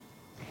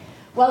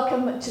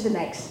Welcome to the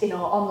next in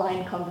our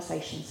online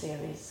conversation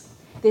series.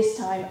 This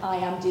time I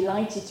am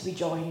delighted to be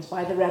joined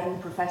by the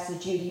Reverend Professor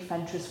Judy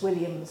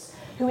Fentress-Williams,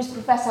 who is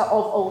Professor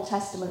of Old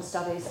Testament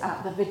Studies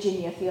at the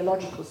Virginia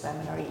Theological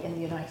Seminary in the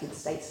United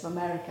States of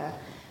America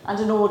and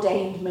an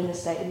ordained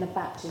minister in the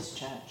Baptist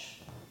Church.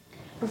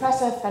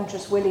 Professor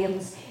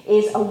Fentress-Williams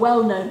is a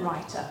well-known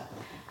writer,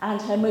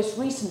 and her most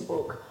recent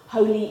book,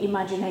 Holy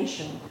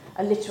Imagination,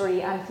 a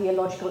Literary and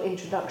Theological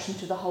Introduction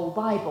to the Whole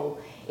Bible,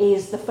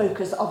 is the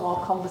focus of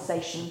our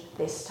conversation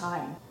this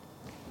time.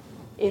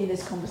 In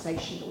this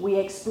conversation, we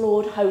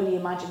explored holy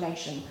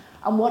imagination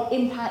and what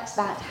impact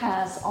that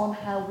has on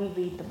how we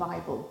read the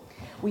Bible.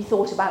 We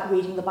thought about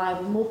reading the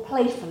Bible more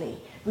playfully,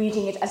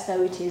 reading it as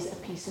though it is a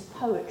piece of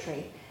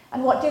poetry,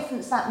 and what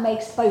difference that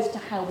makes both to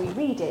how we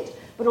read it,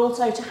 but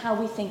also to how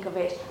we think of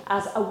it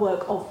as a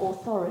work of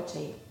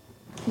authority.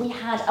 We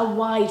had a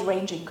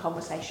wide-ranging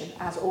conversation,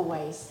 as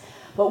always,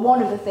 but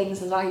one of the things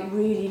that I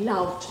really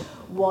loved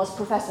was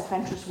Professor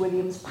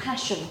Fentress-Williams'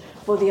 passion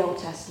for the Old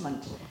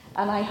Testament,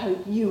 and I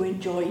hope you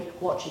enjoy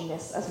watching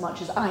this as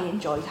much as I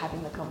enjoyed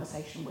having the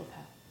conversation with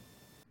her.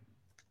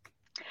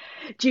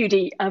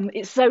 Judy,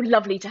 it's so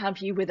lovely to have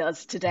you with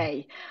us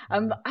today.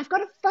 I've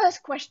got a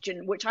first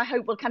question, which I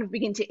hope will kind of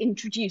begin to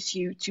introduce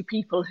you to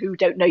people who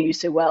don't know you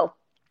so well.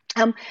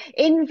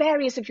 In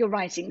various of your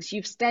writings,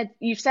 you've said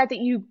that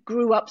you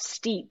grew up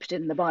steeped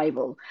in the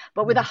Bible,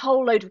 but with a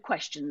whole load of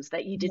questions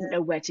that you didn't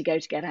know where to go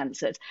to get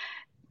answered.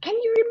 Can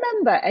you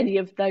remember any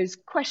of those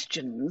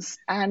questions,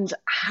 and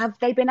have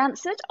they been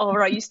answered,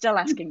 or are you still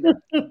asking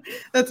them?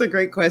 That's a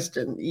great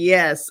question.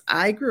 Yes,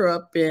 I grew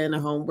up in a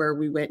home where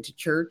we went to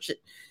church at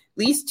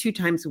least 2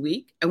 times a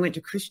week. I went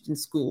to Christian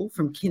school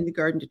from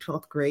kindergarten to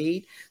 12th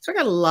grade. So I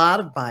got a lot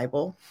of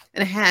Bible,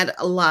 and I had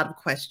a lot of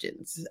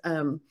questions.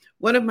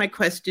 One of my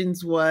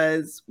questions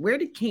was, where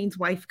did Cain's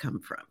wife come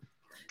from?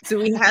 So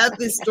we have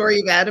this story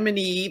of Adam and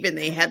Eve, and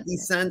they had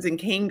these sons, and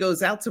Cain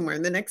goes out somewhere,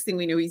 and the next thing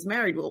we know, he's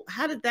married. Well,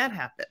 how did that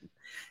happen?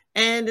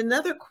 And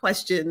another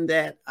question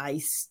that I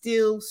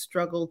still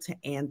struggle to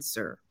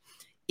answer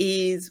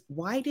is,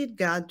 why did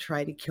God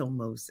try to kill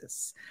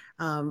Moses?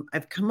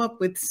 I've come up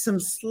with some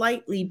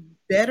slightly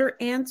better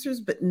answers,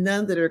 but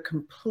none that are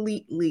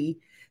completely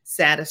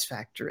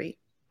satisfactory.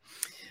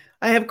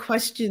 I have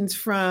questions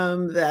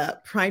from the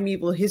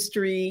primeval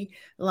history,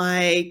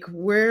 like,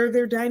 were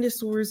there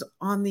dinosaurs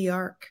on the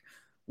ark?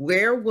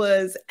 Where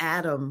was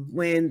Adam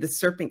when the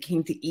serpent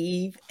came to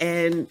Eve?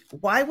 And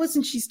why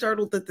wasn't she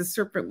startled that the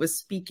serpent was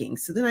speaking?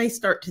 So then I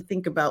start to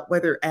think about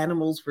whether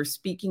animals were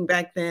speaking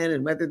back then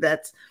and whether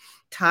that's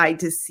tied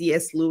to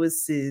C.S.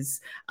 Lewis's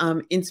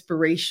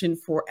inspiration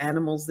for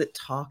animals that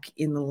talk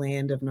in the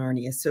land of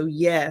Narnia. So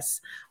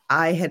yes,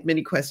 I had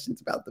many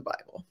questions about the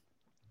Bible.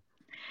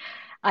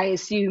 I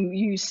assume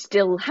you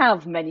still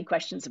have many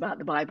questions about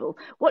the Bible.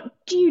 What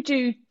do you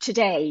do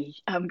today?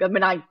 I'm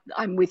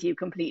with you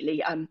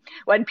completely.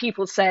 When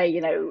people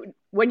say,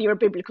 when you're a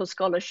biblical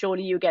scholar,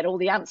 surely you get all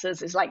the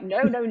answers. It's like,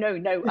 no.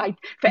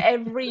 For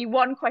every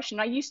one question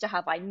I used to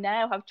have, I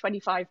now have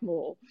 25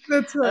 more.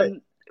 That's right.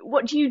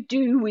 What do you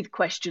do with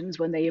questions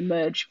when they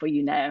emerge for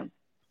you now?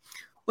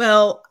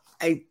 Well,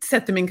 I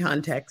set them in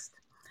context.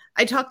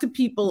 I talk to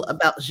people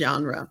about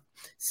genre.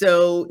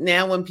 So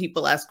now when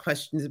people ask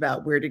questions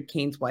about where did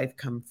Cain's wife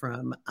come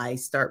from, I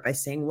start by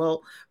saying,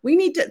 well, we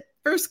need to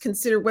first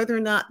consider whether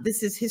or not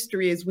this is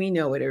history as we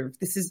know it, or if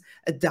this is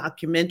a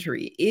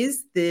documentary.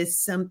 Is this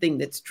something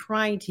that's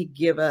trying to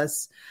give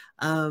us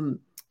a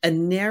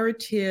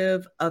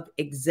narrative of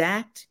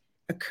exact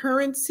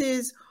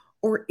occurrences,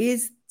 or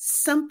is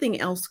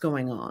something else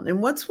going on?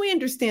 And once we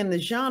understand the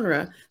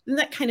genre, then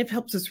that kind of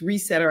helps us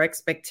reset our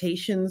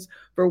expectations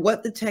for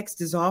what the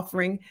text is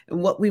offering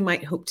and what we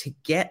might hope to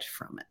get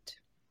from it.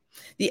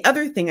 The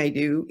other thing I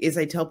do is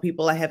I tell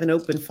people I have an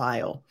open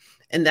file,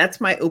 and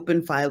that's my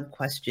open file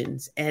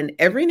questions. And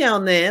every now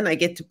and then I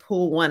get to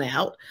pull one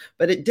out,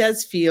 but it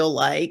does feel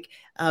like,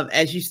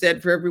 as you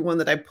said, for every one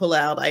that I pull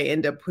out, I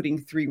end up putting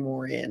 3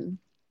 more in.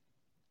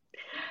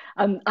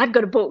 I've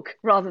got a book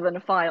rather than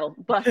a file,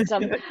 but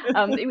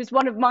it was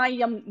one of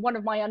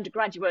my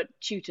undergraduate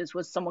tutors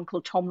was someone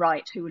called Tom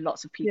Wright, who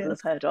lots of people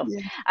have heard of,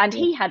 and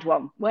he had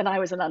one when I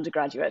was an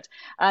undergraduate,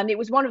 and it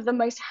was one of the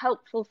most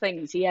helpful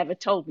things he ever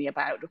told me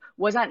about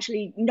was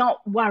actually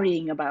not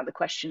worrying about the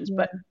questions,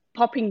 but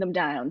popping them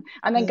down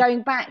and then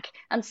going back,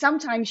 and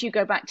sometimes you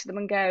go back to them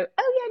and go,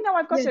 oh yeah, no,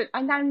 I've got it.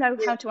 I now know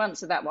how to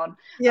answer that one.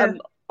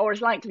 Or as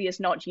likely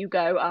as not, you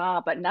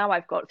go, but now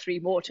I've got 3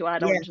 more to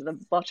add on to the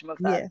bottom of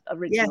that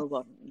original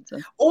one. So.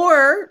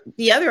 Or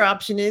the other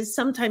option is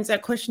sometimes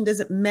that question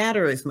doesn't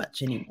matter as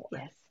much anymore.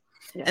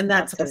 And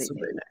that's also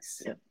very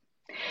nice.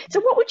 So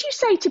what would you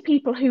say to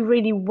people who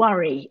really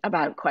worry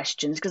about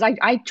questions? Because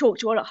I talk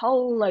to a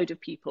whole load of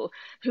people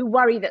who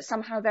worry that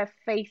somehow their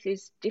faith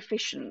is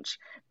deficient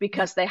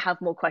because they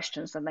have more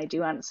questions than they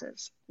do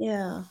answers.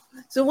 Yeah.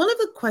 So one of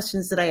the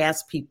questions that I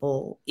ask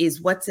people is,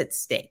 what's at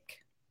stake?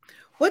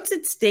 What's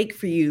at stake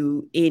for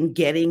you in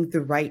getting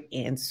the right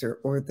answer,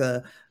 or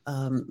the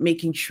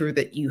making sure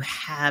that you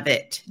have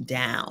it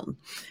down?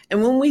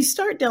 And when we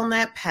start down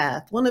that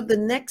path, one of the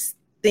next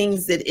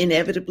things that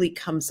inevitably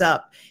comes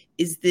up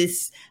is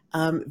this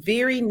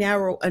very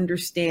narrow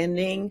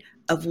understanding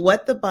of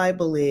what the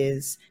Bible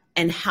is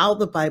and how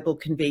the Bible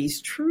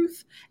conveys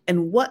truth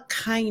and what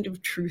kind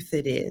of truth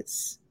it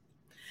is.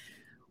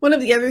 One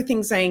of the other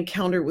things I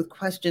encounter with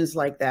questions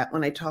like that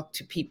when I talk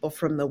to people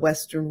from the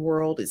Western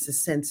world is a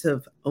sense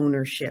of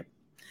ownership.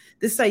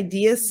 This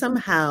idea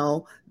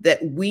somehow that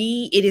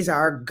it is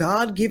our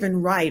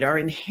God-given right, our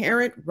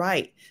inherent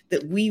right,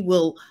 that we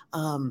will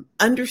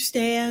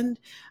understand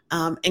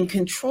and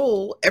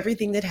control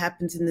everything that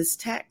happens in this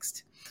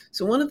text.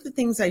 So one of the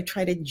things I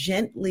try to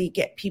gently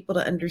get people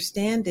to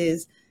understand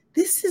is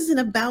this isn't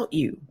about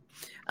you.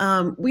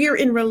 We are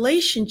in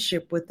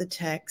relationship with the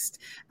text.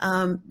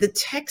 The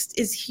text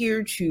is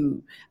here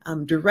to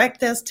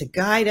direct us, to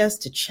guide us,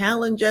 to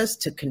challenge us,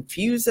 to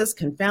confuse us,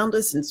 confound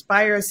us,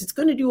 inspire us. It's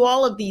going to do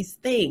all of these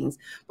things,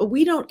 but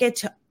we don't get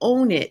to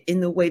own it in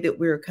the way that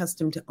we're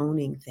accustomed to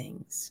owning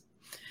things.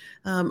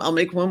 I'll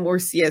make one more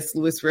C.S.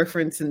 Lewis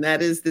reference, and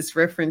that is this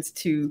reference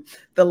to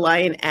the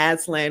lion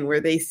Aslan,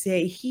 where they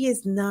say he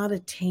is not a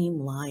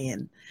tame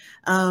lion.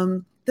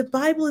 The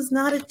Bible is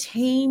not a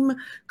tame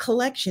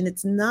collection.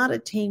 It's not a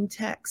tame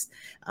text.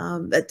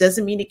 That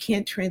doesn't mean it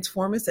can't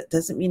transform us. That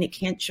doesn't mean it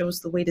can't show us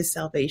the way to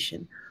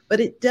salvation. But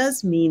it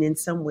does mean in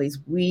some ways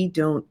we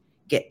don't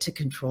get to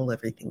control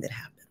everything that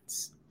happens.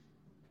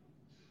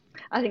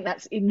 I think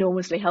that's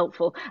enormously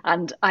helpful.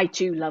 And I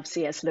too love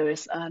C.S.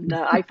 Lewis. And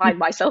I find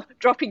myself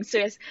dropping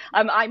C.S.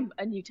 I'm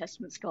a New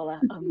Testament scholar.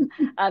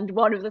 And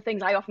one of the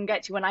things I often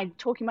get to when I'm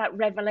talking about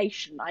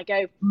Revelation, I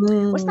go,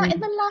 was that in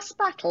the last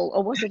battle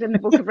or was it in the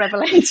book of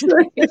Revelation?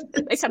 Right.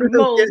 They kind of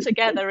mold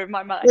together in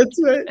my mind. That's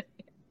right.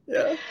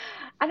 Yeah.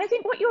 And I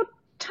think what you're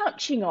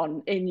touching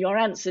on in your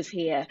answers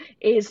here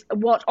is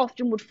what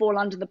often would fall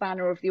under the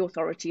banner of the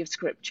authority of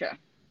Scripture.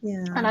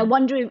 Yeah. And I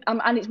wonder if,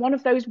 and it's one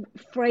of those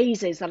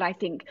phrases that I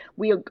think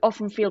we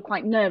often feel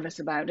quite nervous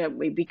about, don't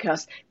we?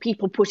 Because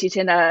people put it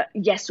in a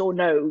yes or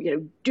no,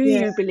 do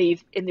you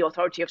believe in the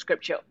authority of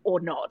Scripture or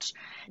not?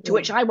 To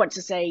which I want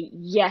to say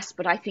yes,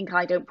 but I think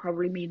I don't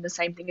probably mean the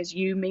same thing as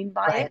you mean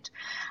by it.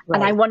 Right.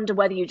 And I wonder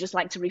whether you just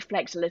like to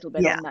reflect a little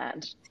bit on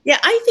that. Yeah,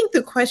 I think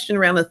the question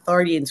around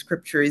authority in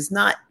Scripture is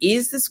not,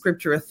 is the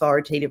Scripture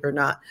authoritative or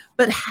not,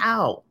 but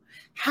how?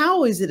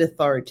 How is it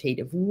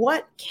authoritative?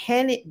 What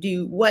can it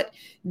do? What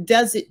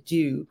does it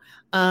do?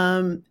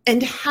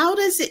 And how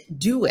does it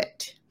do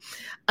it?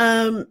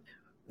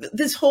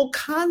 This whole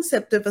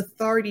concept of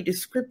authority to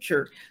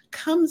Scripture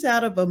comes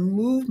out of a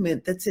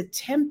movement that's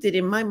attempted,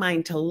 in my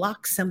mind, to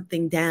lock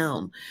something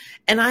down.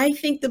 And I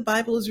think the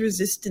Bible is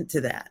resistant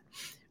to that.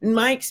 In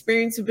my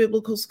experience of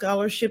biblical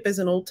scholarship as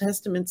an Old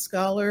Testament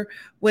scholar,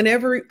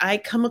 whenever I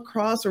come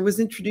across or was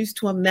introduced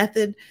to a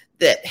method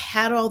that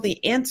had all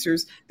the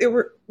answers,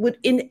 there would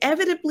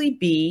inevitably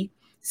be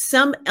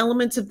some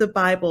elements of the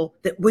Bible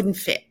that wouldn't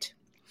fit.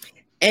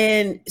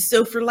 And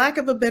so, for lack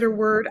of a better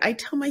word, I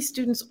tell my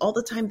students all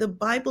the time, the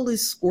Bible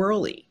is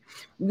squirrely.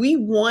 We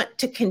want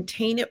to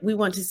contain it. We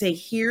want to say,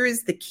 here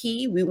is the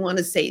key. We want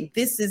to say,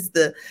 this is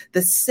the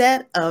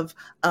set of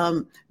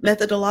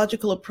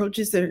methodological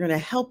approaches that are going to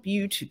help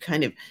you to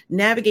kind of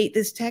navigate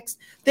this text.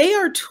 They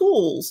are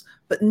tools,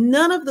 but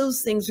none of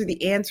those things are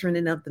the answer in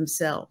and of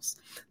themselves.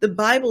 The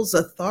Bible's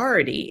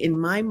authority, in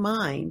my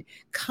mind,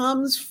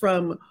 comes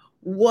from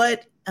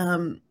what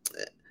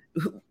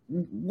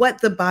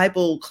the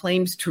Bible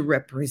claims to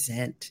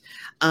represent,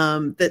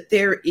 that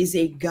there is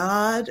a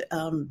God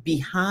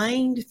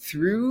behind,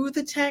 through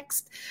the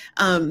text,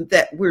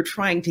 that we're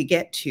trying to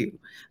get to.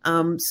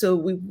 So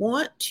we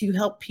want to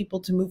help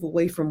people to move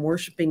away from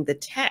worshiping the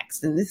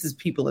text, and this is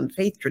people in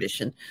faith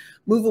tradition,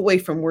 move away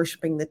from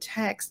worshiping the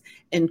text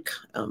and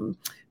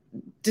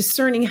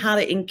discerning how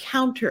to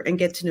encounter and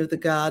get to know the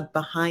God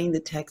behind the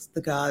text,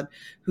 the God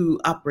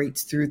who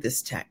operates through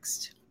this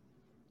text.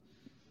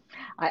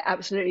 I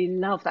absolutely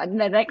love that. And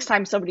the next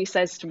time somebody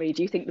says to me,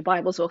 do you think the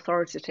Bible's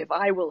authoritative?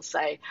 I will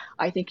say,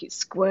 I think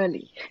it's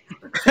squirrely.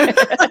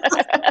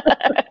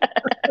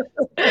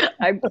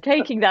 I'm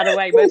taking that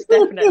away, most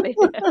definitely.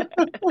 Well,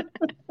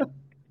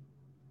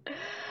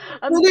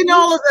 in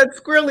all of that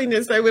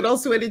squirreliness, I would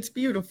also add it's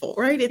beautiful,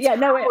 right? It's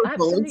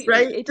absolutely.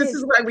 Right? This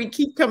is why we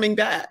keep coming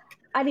back.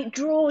 And it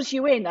draws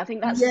you in. I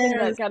think that's the thing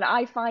that kind of,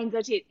 I find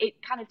that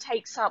it kind of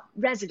takes up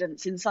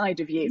residence inside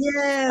of you.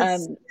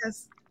 Yes.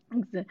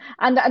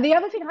 And the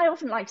other thing I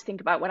often like to think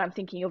about when I'm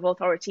thinking of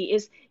authority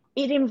is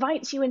it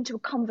invites you into a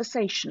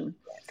conversation.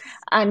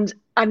 And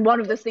one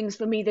of the things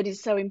for me that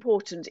is so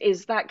important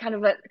is that kind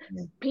of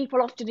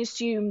people often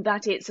assume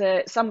that it's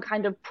some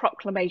kind of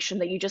proclamation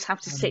that you just have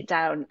to sit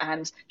down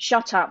and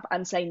shut up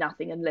and say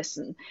nothing and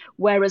listen.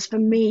 Whereas for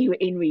me,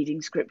 in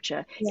reading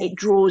Scripture, it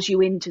draws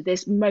you into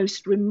this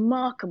most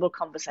remarkable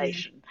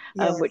conversation,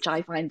 which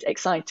I find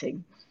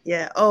exciting.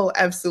 Yeah. Oh,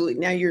 absolutely.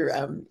 Now you're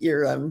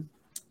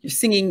You're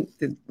singing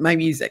my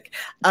music.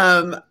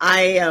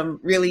 I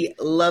really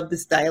love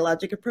this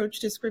dialogic approach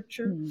to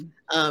Scripture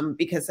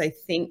because I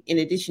think in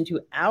addition to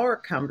our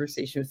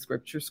conversation with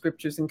Scripture,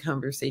 Scripture's in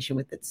conversation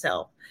with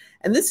itself.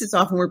 And this is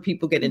often where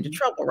people get into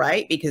trouble,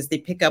 right? Because they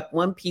pick up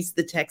one piece of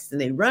the text and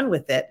they run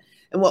with it.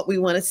 And what we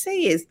want to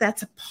say is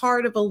that's a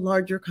part of a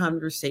larger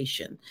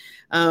conversation.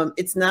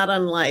 It's not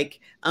unlike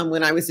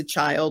when I was a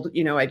child,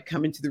 I'd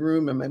come into the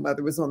room and my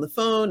mother was on the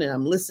phone and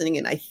I'm listening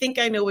and I think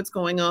I know what's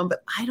going on,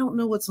 but I don't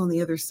know what's on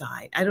the other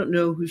side. I don't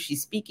know who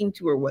she's speaking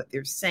to or what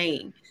they're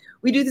saying.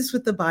 We do this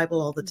with the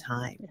Bible all the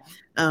time.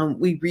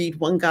 We read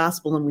one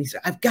gospel and we say,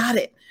 I've got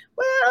it.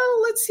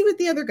 Well, let's see what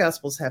the other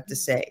gospels have to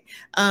say.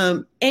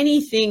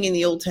 Anything in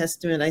the Old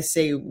Testament, I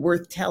say,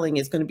 worth telling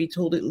is going to be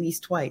told at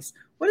least twice.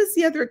 What does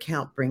the other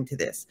account bring to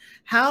this?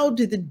 How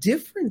do the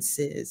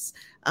differences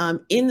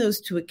in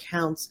those two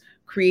accounts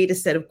create a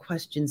set of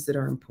questions that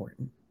are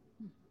important?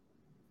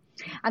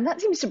 And that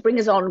seems to bring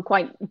us on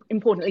quite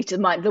importantly to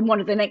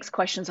one of the next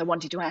questions I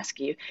wanted to ask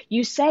you.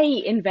 You say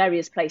in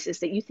various places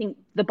that you think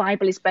the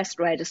Bible is best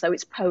read as though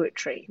it's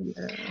poetry.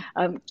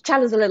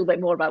 Tell us a little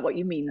bit more about what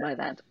you mean by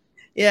that.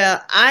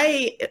 Yeah,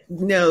 I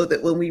know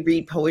that when we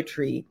read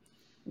poetry,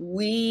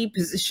 we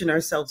position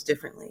ourselves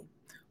differently.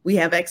 We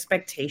have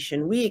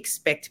expectation. We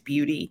expect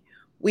beauty.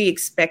 We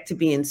expect to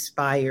be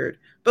inspired,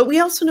 but we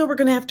also know we're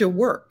going to have to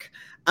work.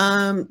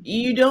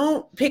 You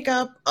don't pick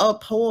up a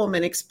poem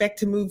and expect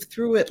to move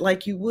through it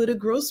like you would a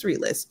grocery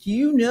list.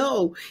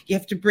 You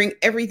have to bring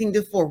everything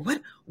to the fore.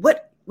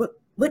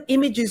 What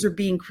images are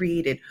being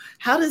created?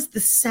 How does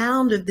the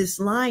sound of this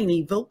line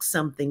evoke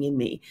something in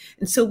me?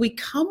 And so we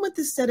come with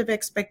a set of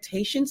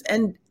expectations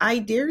and I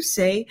dare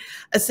say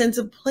a sense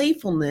of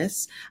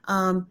playfulness,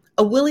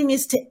 a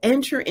willingness to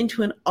enter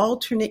into an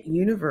alternate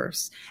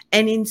universe.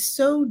 And in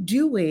so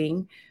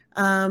doing,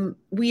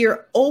 we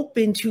are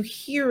open to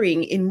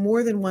hearing in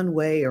more than one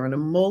way or on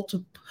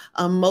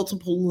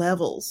multiple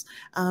levels.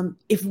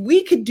 If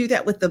we could do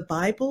that with the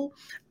Bible,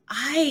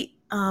 I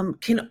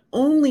can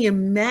only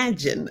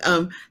imagine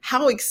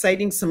how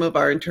exciting some of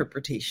our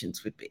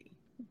interpretations would be.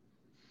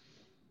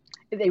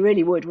 They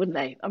really would, wouldn't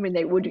they? I mean,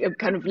 they would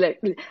kind of look.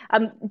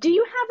 Do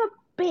you have a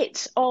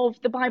bit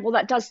of the Bible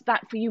that does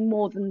that for you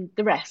more than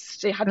the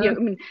rest? Have you? I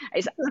mean,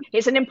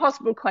 it's an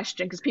impossible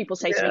question because people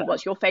say to me,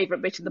 "What's your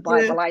favorite bit of the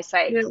Bible?" I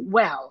say,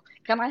 "Well,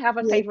 can I have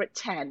a favorite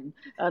 10?"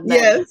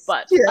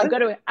 But I've got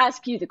to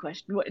ask you the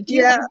question: do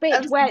you have a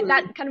bit where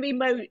that kind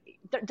of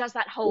does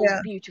that whole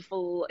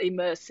beautiful,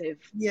 immersive?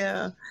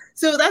 Yeah.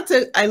 So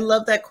I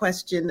love that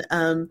question.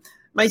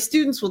 My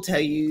students will tell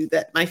you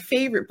that my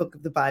favorite book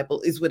of the Bible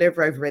is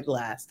whatever I've read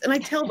last. And I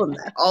tell them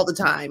that all the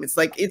time. It's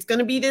like, it's going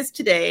to be this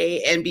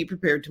today and be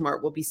prepared tomorrow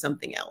it will be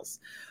something else.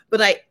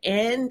 But I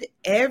end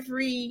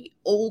every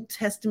Old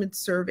Testament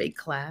survey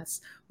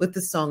class with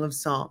the Song of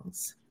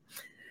Songs.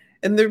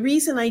 And the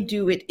reason I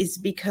do it is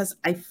because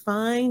I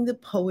find the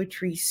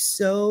poetry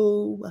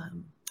so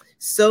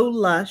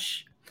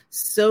lush,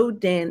 so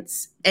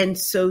dense, and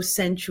so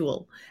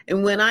sensual.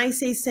 And when I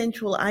say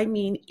sensual, I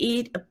mean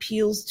it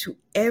appeals to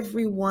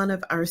every one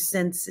of our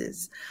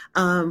senses.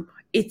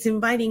 It's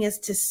inviting us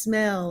to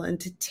smell and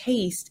to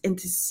taste and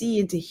to see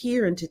and to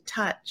hear and to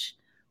touch.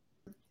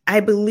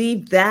 I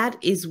believe that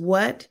is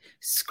what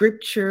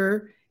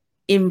Scripture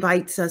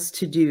invites us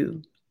to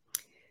do.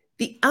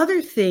 The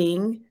other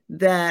thing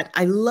that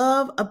I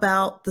love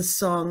about the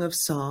Song of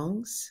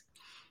Songs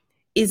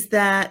is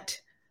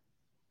that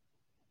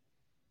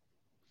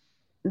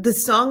the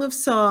Song of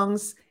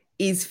Songs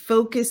is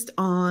focused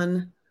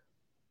on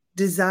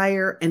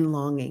desire and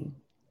longing.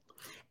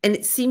 And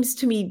it seems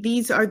to me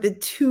these are the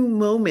two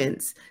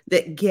moments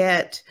that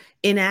get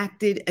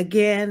enacted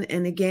again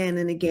and again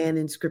and again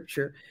in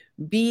Scripture.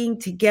 Being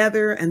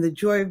together and the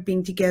joy of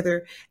being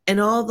together and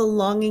all the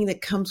longing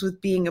that comes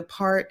with being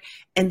apart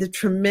and the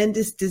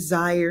tremendous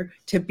desire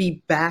to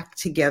be back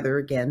together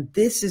again.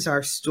 This is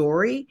our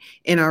story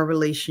in our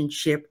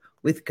relationship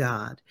with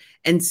God.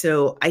 And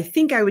so I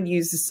think I would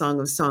use the Song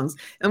of Songs.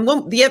 And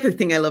the other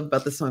thing I love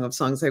about the Song of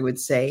Songs, I would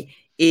say,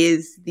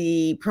 is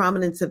the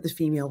prominence of the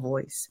female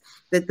voice,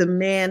 that the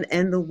man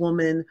and the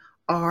woman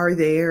are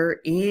there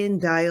in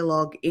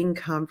dialogue, in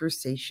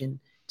conversation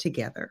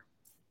together.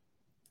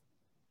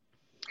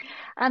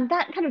 And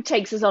that kind of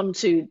takes us on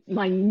to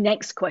my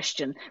next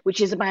question, which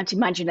is about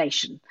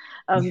imagination.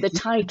 The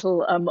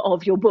title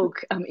of your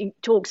book it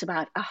talks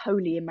about a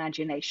holy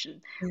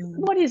imagination.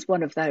 What is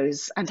one of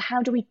those and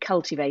how do we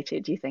cultivate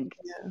it, do you think?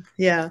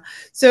 Yeah.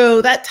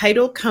 So that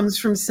title comes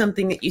from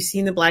something that you see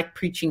in the Black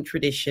preaching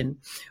tradition,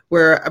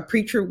 where a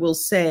preacher will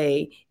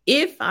say,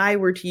 if I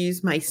were to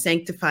use my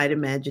sanctified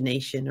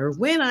imagination, or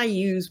when I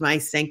use my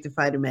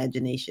sanctified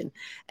imagination.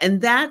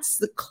 And that's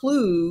the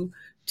clue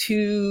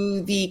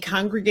to the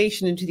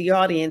congregation and to the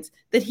audience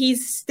that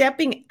he's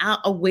stepping out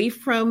away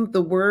from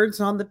the words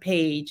on the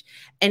page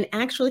and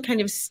actually kind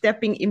of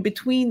stepping in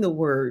between the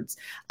words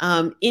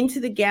into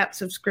the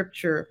gaps of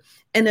Scripture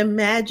and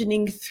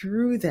imagining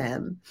through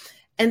them.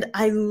 And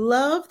I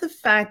love the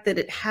fact that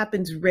it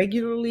happens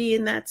regularly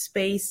in that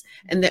space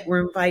and that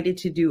we're invited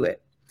to do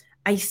it.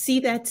 I see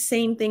that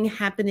same thing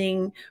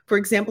happening, for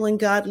example, in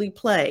godly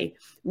play,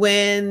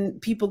 when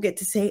people get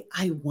to say,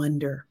 I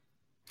wonder.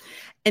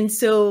 And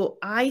so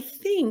I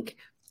think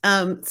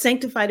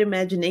sanctified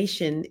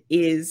imagination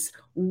is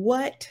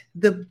what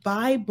the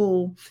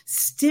Bible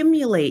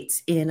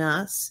stimulates in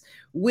us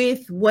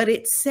with what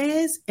it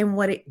says and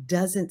what it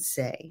doesn't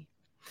say.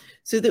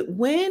 So that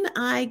when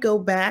I go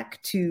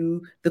back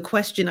to the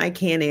question I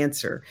can't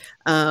answer,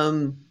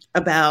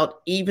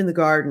 about Eve in the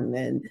garden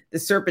and the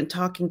serpent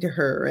talking to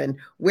her and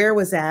where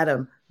was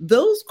Adam,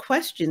 those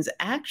questions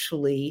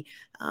actually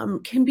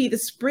can be the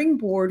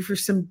springboard for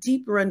some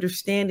deeper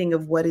understanding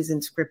of what is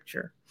in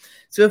Scripture.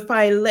 So if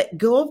I let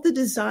go of the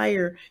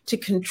desire to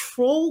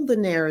control the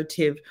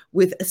narrative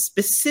with a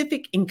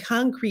specific and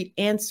concrete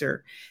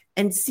answer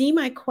and see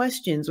my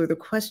questions, or the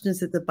questions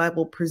that the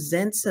Bible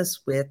presents us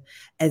with,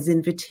 as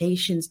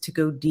invitations to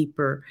go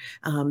deeper,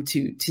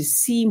 to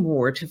see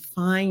more, to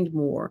find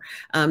more,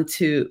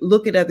 to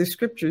look at other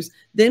scriptures,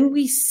 then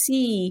we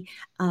see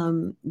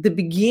the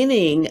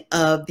beginning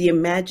of the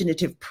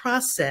imaginative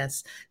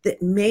process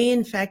that may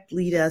in fact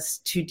lead us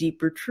to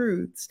deeper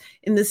truths,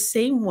 in the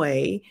same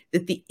way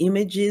that the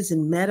images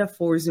and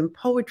metaphors in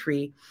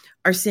poetry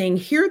are saying,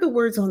 here are the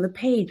words on the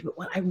page, but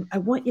I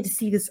want you to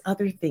see this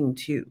other thing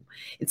too.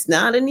 It's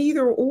not an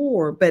either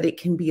or, but it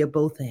can be a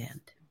both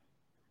and.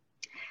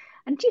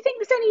 And do you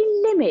think there's any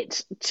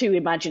limit to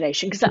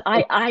imagination? Because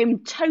I'm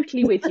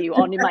totally with you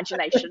on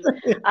imagination.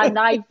 And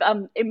I've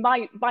in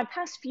my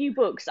past few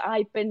books,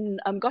 I've been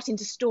got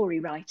into story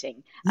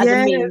writing as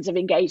a means of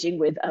engaging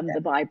with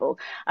the Bible.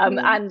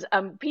 And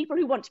people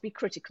who want to be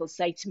critical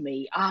say to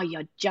me,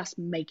 you're just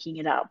making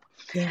it up.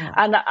 Yeah.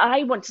 And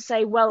I want to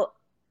say, well,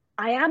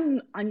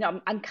 I'm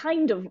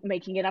kind of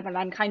making it up, and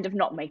I'm kind of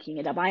not making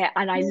it up.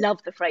 I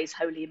love the phrase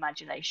holy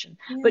imagination.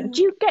 Yeah. But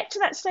do you get to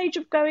that stage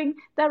of going,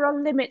 there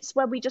are limits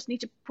where we just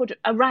need to put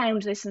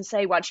around this and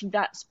say, well, actually,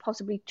 that's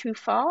possibly too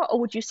far? Or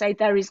would you say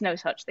there is no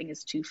such thing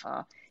as too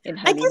far in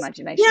holy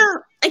imagination? Yeah,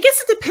 I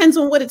guess it depends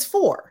on what it's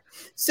for.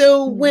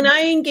 So when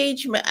I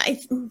engage,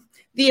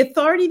 the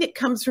authority that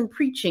comes from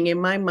preaching in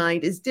my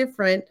mind is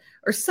different,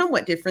 or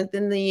somewhat different,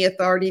 than the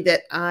authority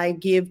that I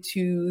give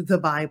to the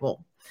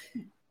Bible.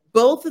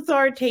 Both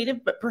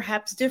authoritative, but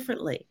perhaps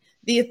differently.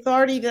 The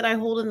authority that I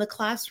hold in the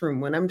classroom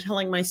when I'm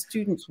telling my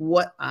students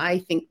what I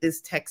think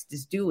this text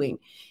is doing,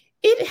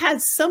 it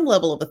has some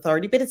level of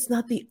authority, but it's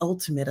not the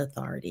ultimate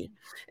authority.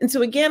 And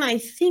so again, I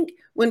think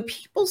when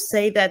people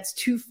say that's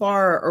too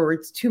far or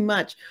it's too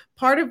much,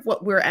 part of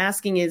what we're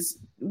asking is,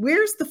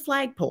 where's the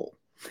flagpole?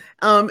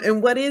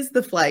 And what is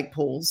the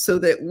flagpole, so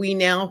that we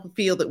now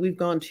feel that we've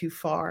gone too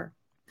far?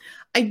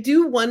 I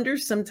do wonder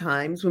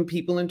sometimes when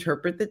people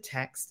interpret the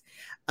text,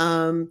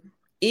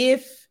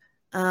 if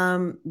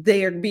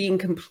they are being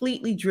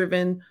completely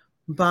driven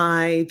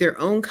by their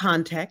own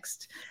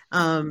context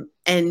and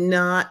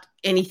not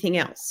anything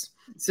else.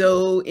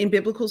 So in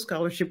biblical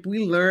scholarship,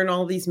 we learn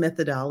all these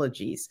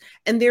methodologies,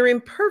 and they're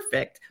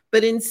imperfect,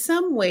 but in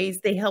some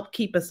ways they help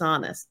keep us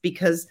honest,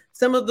 because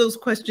some of those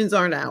questions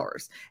aren't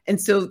ours. And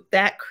so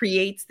that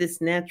creates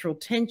this natural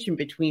tension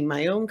between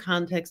my own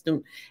context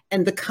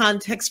and the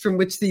context from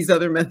which these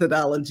other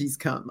methodologies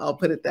come. I'll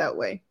put it that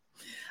way.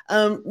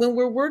 When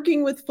we're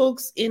working with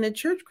folks in a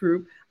church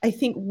group, I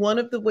think one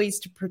of the ways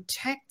to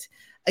protect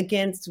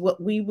against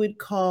what we would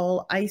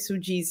call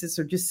eisegesis,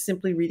 or just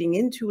simply reading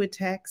into a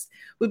text,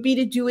 would be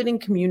to do it in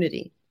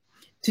community,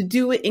 to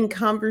do it in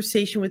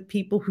conversation with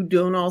people who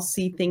don't all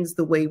see things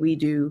the way we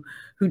do,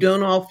 who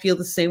don't all feel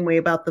the same way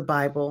about the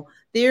Bible.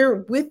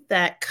 With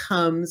that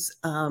comes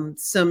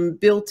some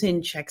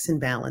built-in checks and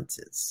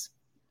balances.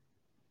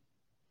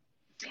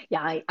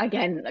 Yeah, I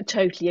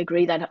totally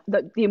agree that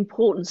the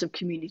importance of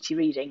community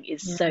reading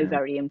is so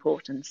very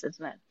important,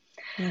 isn't it?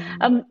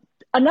 Yeah.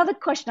 Another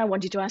question I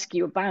wanted to ask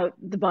you about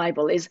the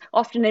Bible is,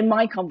 often in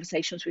my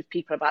conversations with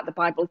people about the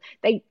Bible,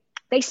 they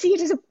see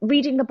it as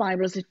reading the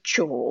Bible as a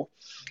chore.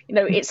 You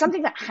know, it's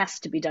something that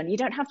has to be done. You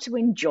don't have to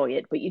enjoy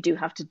it, but you do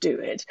have to do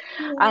it.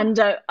 Yeah. And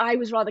I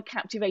was rather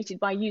captivated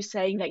by you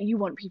saying that you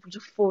want people to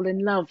fall in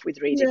love with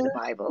reading the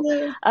Bible.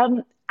 Yeah.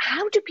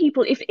 How do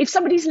people, if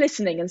somebody's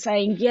listening and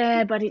saying,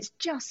 yeah, but it's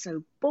just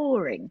so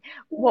boring,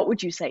 what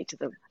would you say to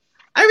them?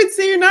 I would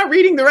say you're not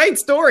reading the right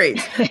stories.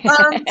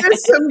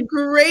 There's some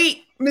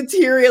great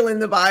material in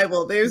the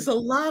Bible. There's a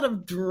lot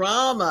of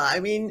drama. I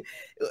mean,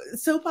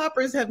 soap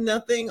operas have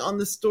nothing on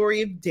the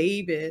story of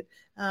David.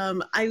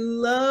 I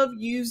love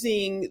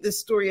using the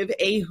story of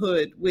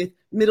Ehud with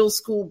middle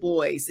school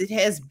boys. It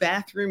has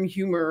bathroom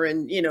humor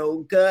and,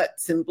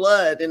 guts and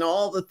blood and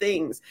all the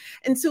things.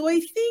 And so I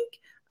think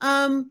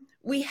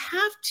we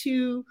have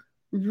to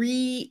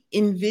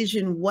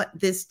re-envision what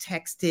this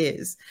text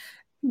is.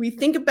 We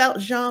think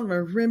about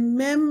genre.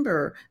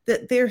 Remember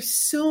that there's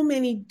so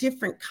many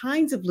different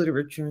kinds of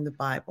literature in the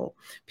Bible.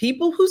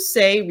 People who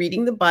say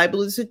reading the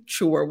Bible is a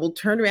chore will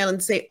turn around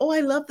and say, oh,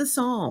 I love the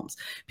Psalms.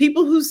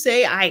 People who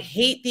say I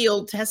hate the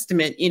Old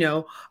Testament,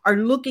 are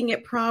looking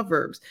at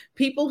Proverbs.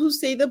 People who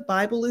say the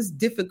Bible is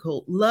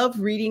difficult love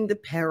reading the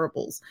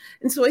parables.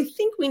 And so I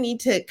think we need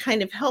to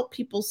kind of help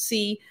people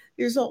see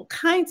There's all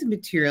kinds of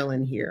material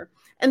in here.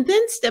 And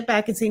then step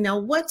back and say, now,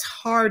 what's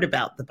hard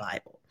about the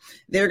Bible?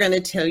 They're going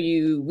to tell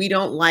you, we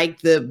don't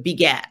like the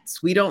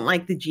begats. We don't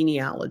like the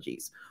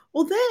genealogies.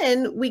 Well,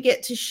 then we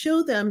get to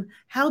show them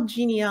how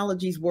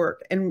genealogies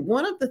work. And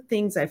one of the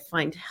things I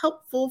find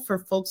helpful for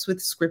folks with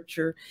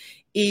scripture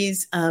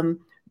is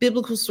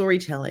biblical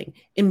storytelling,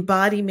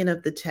 embodiment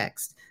of the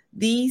text.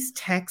 These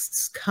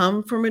texts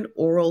come from an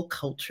oral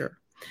culture,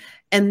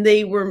 and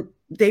they were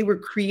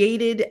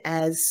created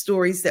as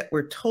stories that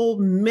were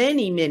told.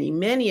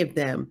 Many of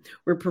them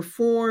were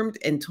performed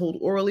and told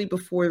orally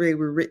before they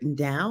were written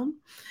down.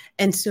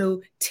 And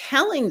so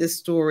telling the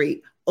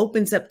story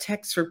opens up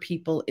text for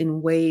people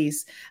in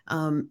ways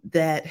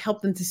that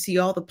help them to see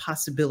all the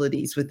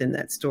possibilities within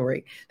that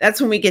story. That's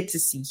when we get to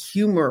see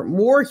humor,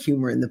 more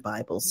humor in the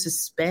Bible,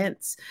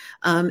 suspense,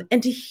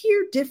 and to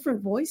hear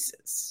different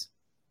voices.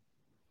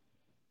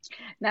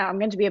 Now, I'm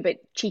going to be a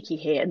bit cheeky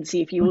here and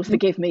see if you will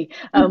forgive me.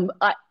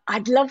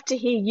 I'd love to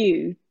hear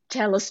you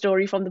tell a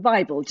story from the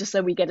Bible, just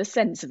so we get a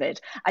sense of it.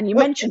 And you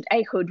mentioned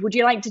Ehud. Would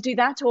you like to do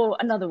that or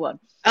another one?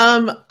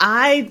 One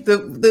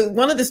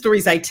of the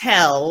stories I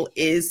tell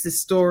is the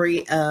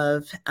story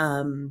of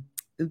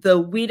the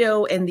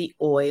widow and the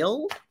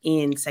oil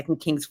in 2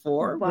 Kings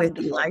 4 with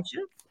Elijah.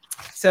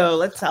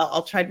 So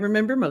I'll try to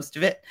remember most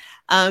of it.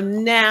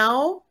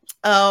 Now,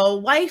 a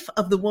wife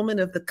of the woman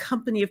of the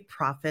company of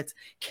prophets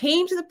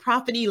came to the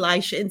prophet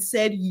Elisha and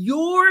said,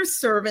 "Your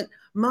servant,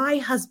 my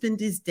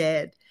husband, is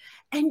dead.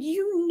 And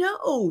you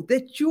know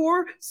that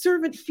your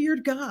servant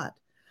feared God.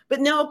 But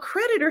now a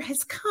creditor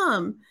has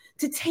come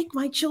to take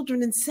my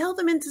children and sell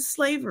them into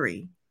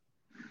slavery."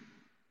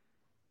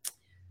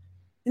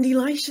 And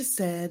Elisha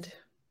said,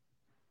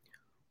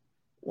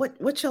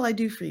 What shall I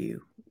do for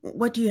you?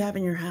 What do you have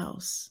in your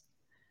house?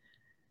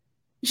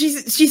 She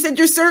said,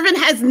 Your servant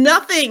has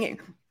nothing.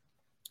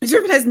 Your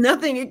servant has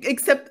nothing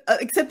except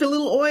a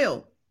little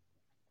oil.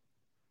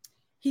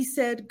 He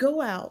said,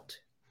 "Go out.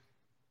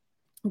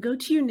 Go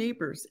to your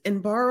neighbors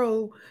and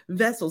borrow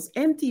vessels,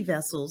 empty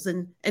vessels,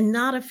 and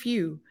not a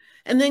few.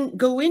 And then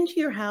go into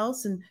your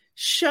house and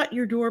shut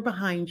your door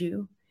behind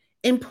you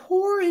and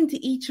pour into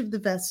each of the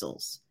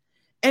vessels.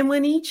 And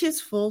when each is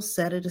full,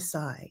 set it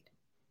aside."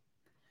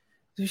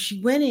 So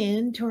she went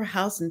into her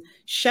house and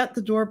shut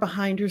the door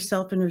behind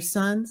herself and her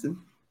sons. And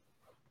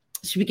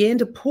she began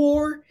to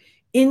pour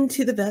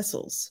into the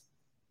vessels.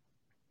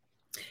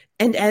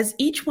 And as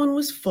each one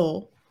was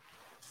full,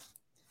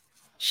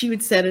 she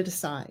would set it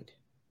aside.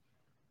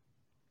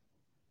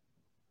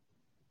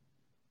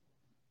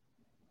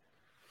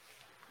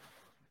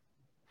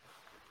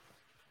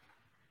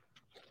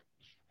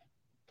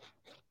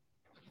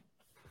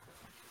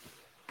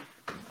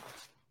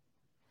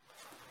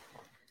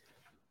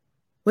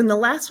 When the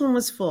last one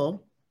was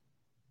full,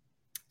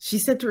 she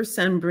said to her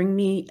son, "Bring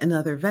me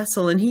another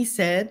vessel." And he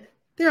said,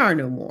 "There are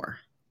no more."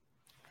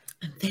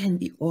 And then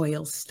the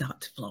oil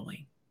stopped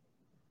flowing.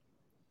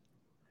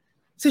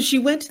 So she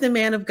went to the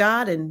man of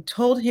God and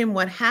told him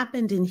what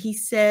happened. And he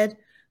said,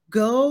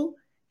 "Go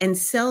and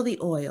sell the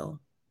oil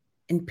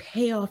and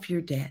pay off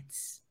your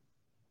debts.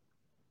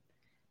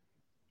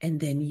 And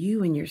then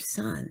you and your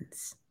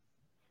sons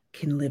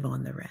can live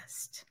on the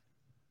rest."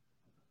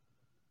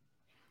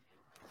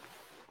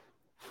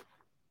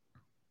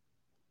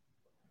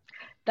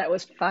 That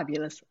was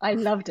fabulous. I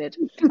loved it.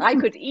 I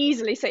could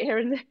easily sit here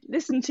and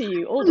listen to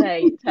you all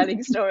day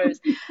telling stories.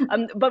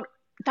 But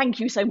thank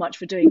you so much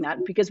for doing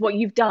that, because what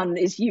you've done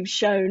is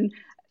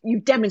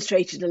you've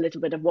demonstrated a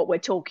little bit of what we're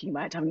talking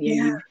about, haven't you?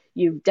 Yeah.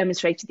 You've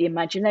demonstrated the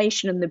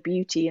imagination and the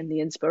beauty and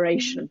the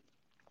inspiration.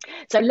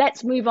 So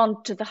let's move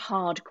on to the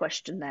hard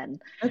question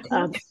then.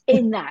 Okay.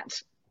 In that,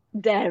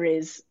 there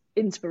is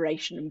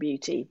inspiration and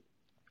beauty.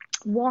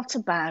 What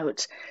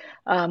about,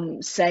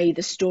 say,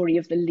 the story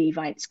of the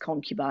Levite's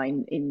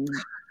concubine in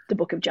the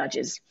book of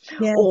Judges?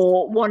 Yes.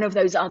 Or one of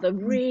those other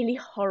really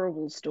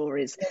horrible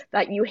stories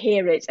that you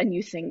hear it and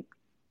you think,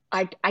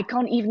 I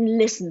can't even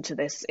listen to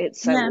this.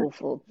 It's so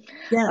awful.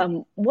 Yeah.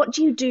 What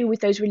do you do with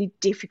those really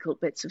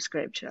difficult bits of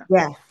scripture?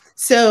 Yeah.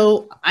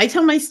 So I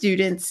tell my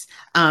students,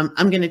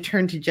 I'm going to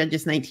turn to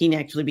Judges 19,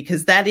 actually,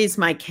 because that is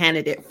my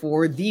candidate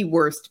for the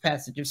worst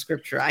passage of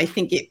scripture. I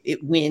think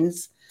it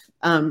wins.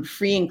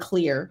 Free and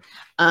clear.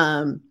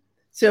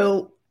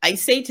 So I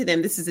say to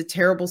them, this is a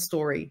terrible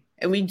story.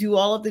 And we do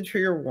all of the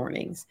trigger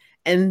warnings.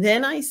 And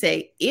then I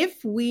say,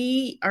 if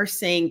we are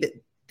saying that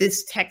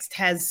this text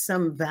has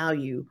some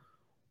value,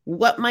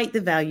 what might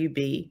the value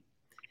be?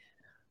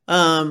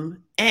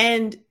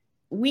 And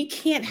we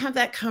can't have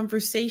that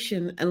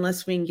conversation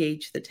unless we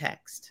engage the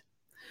text.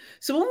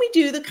 So when we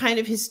do the kind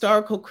of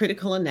historical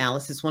critical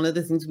analysis, one of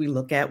the things we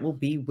look at will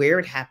be where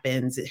it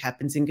happens. It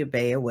happens in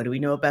Gibeah. What do we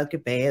know about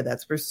Gibeah?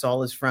 That's where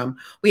Saul is from.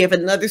 We have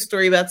another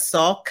story about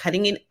Saul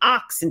cutting an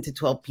ox into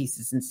 12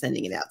 pieces and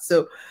sending it out.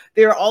 So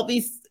there are all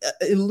these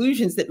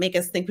illusions that make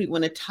us think we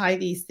want to tie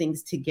these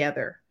things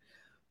together.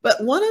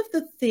 But one of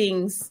the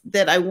things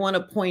that I want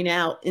to point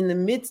out in the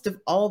midst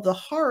of all the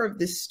horror of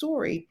this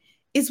story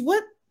is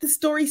what the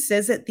story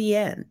says at the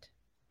end.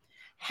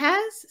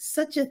 Has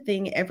such a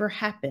thing ever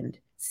happened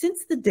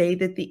since the day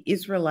that the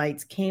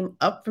Israelites came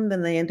up from the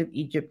land of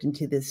Egypt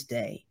into this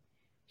day.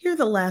 Here are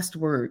the last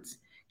words.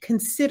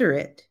 Consider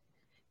it,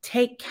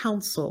 take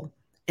counsel,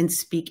 and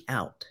speak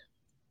out.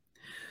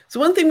 So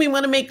one thing we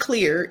want to make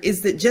clear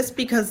is that just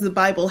because the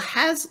Bible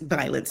has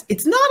violence,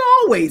 it's not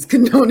always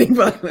condoning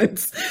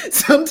violence.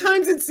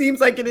 Sometimes it seems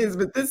like it is,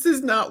 but this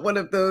is not one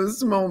of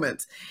those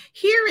moments.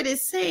 Here it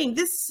is saying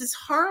this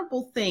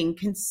horrible thing,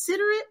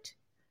 consider it,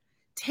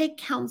 take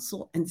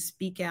counsel, and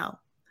speak out.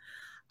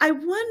 I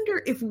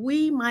wonder if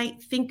we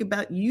might think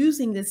about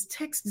using this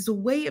text as a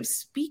way of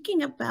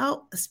speaking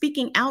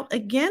out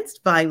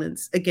against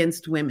violence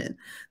against women,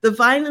 the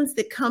violence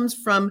that comes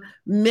from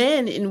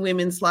men in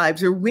women's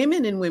lives or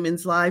women in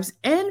women's lives,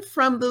 and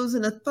from those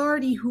in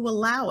authority who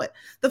allow it.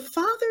 The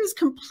father is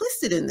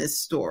complicit in this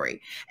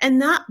story,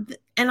 and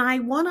I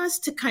want us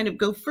to kind of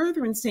go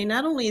further and say,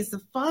 not only is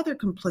the father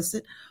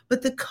complicit,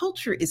 but the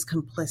culture is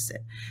complicit.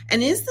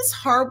 And is this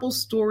horrible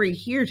story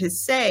here to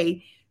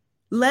say,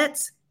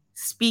 let's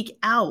speak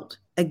out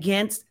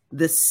against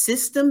the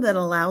system that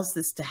allows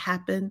this to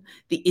happen,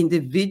 the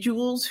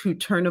individuals who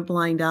turn a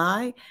blind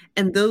eye,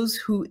 and those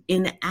who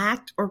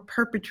enact or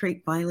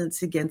perpetrate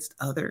violence against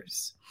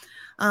others.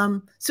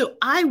 So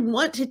I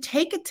want to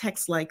take a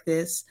text like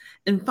this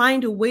and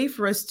find a way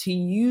for us to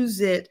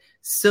use it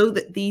so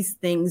that these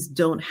things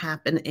don't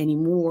happen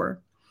anymore.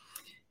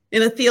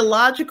 In a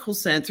theological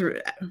sense,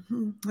 or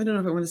I don't know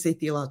if I want to say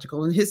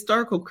theological, in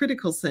historical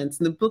critical sense,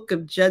 in the book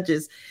of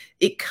Judges,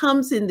 it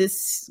comes in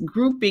this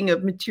grouping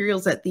of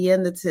materials at the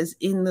end that says,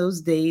 in those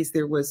days,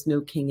 there was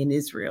no king in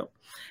Israel.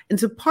 And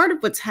so part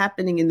of what's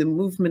happening in the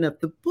movement of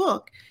the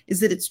book is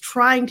that it's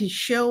trying to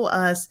show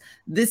us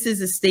this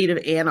is a state of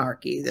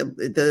anarchy.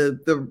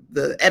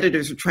 The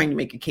editors are trying to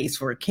make a case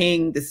for a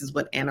king. This is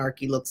what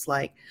anarchy looks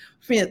like.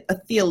 From a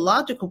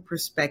theological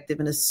perspective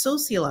and a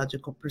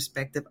sociological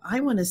perspective, I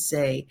want to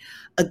say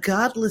a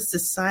godless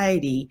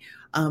society,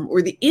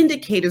 or the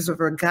indicators of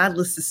a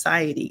godless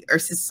society, are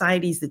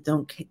societies that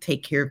don't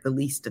take care of the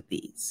least of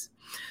these.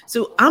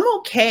 So I'm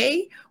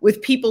okay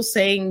with people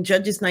saying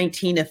Judges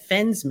 19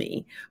 offends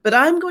me, but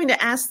I'm going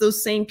to ask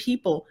those same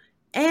people,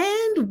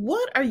 and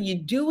what are you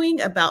doing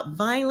about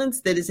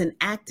violence that is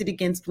enacted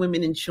against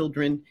women and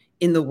children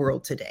in the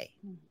world today?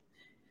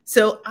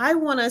 So I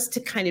want us to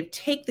kind of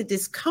take the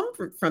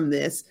discomfort from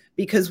this,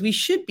 because we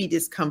should be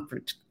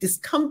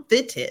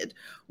discomfited.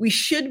 We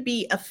should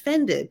be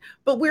offended,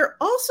 but we're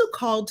also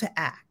called to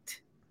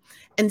act.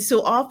 And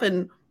so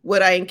often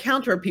what I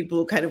encounter are people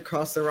who kind of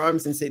cross their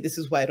arms and say, this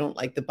is why I don't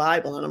like the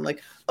Bible. And I'm like,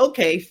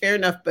 okay, fair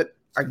enough. But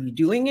are you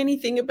doing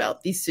anything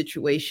about these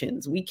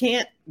situations? We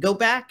can't go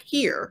back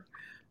here,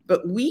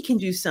 but we can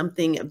do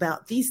something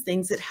about these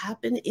things that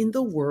happen in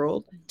the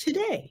world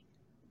today.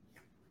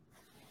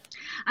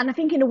 And I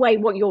think in a way,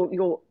 what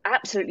you're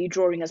absolutely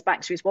drawing us back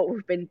to is what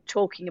we've been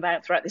talking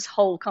about throughout this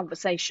whole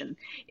conversation,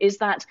 is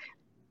that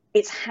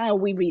it's how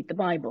we read the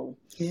Bible.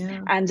 Yeah.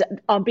 And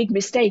our big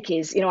mistake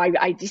is,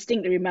 I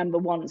distinctly remember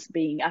once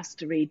being asked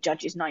to read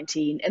Judges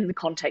 19 in the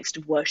context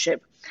of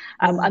worship.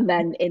 And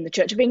then in the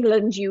Church of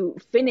England, you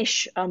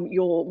finish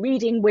your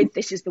reading with,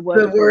 this is the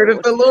word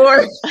of the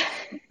Lord.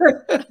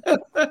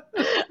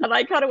 And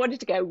I kind of wanted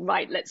to go,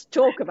 right, let's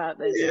talk about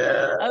this.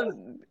 Yeah.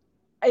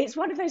 It's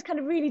one of those kind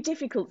of really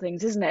difficult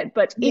things, isn't it?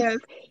 But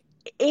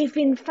if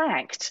in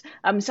fact,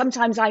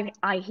 sometimes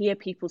I hear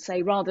people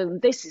say, rather than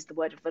this is the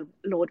word of the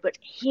Lord, but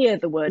hear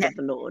the word of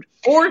the Lord.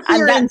 Or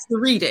hear ends the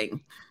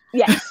reading.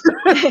 Yes.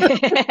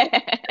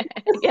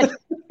 Yes.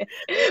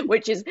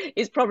 Which is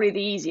probably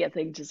the easier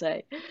thing to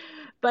say.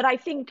 But I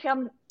think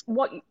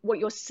what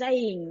you're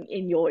saying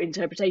in your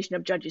interpretation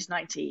of Judges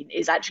 19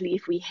 is actually,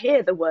 if we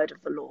hear the word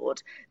of the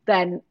Lord,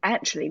 then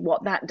actually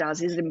what that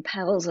does is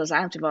impels us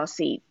out of our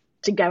seat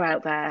to go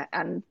out there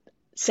and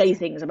say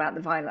things about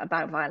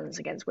violence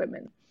against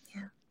women.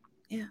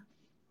 Yeah.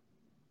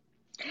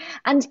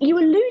 And you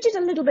alluded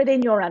a little bit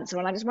in your answer,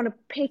 and I just want to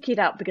pick it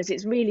up because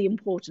it's really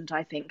important,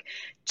 I think,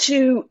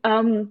 to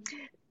the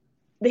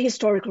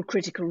historical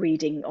critical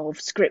reading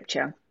of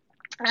Scripture,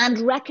 and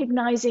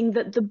recognizing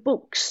that the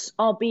books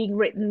are being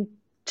written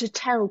to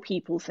tell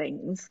people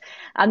things,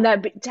 and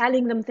they're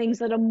telling them things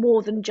that are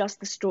more than just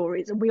the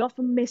stories. And we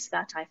often miss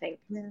that, I think.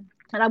 Yeah.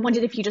 And I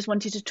wondered if you just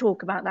wanted to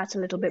talk about that a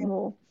little bit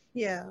more.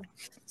 Yeah.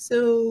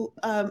 So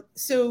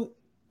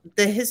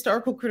the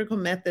historical critical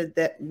method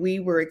that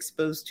we were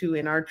exposed to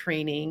in our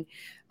training,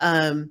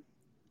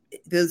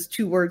 those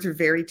two words are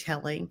very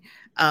telling.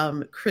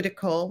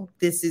 Critical.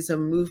 This is a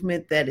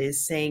movement that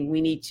is saying we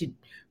need to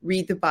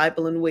read the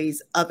Bible in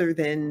ways other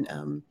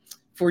than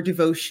for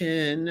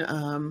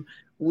devotion.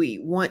 We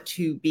want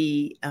to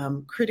be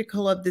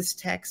critical of this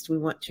text. We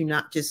want to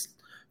not just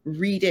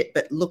read it,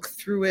 but look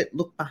through it,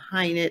 look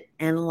behind it,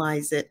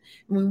 analyze it.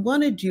 And we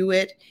want to do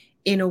it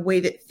in a way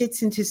that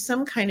fits into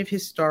some kind of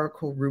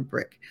historical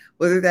rubric,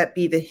 whether that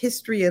be the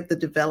history of the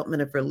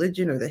development of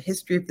religion or the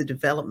history of the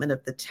development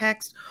of the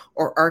text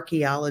or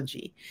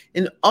archaeology.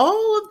 And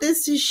all of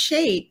this is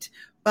shaped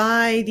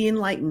by the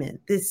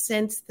Enlightenment, this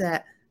sense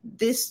that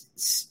this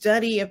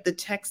study of the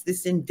text,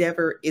 this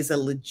endeavor, is a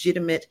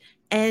legitimate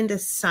and a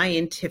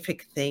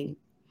scientific thing.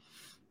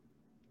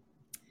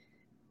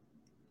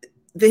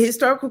 The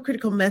historical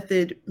critical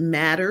method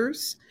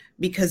matters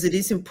because it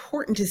is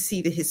important to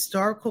see the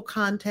historical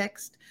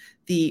context,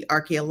 the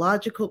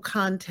archaeological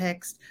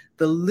context,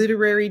 the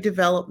literary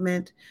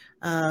development.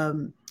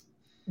 All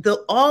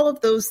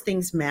of those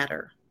things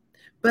matter,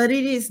 but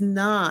it is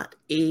not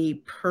a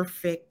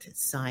perfect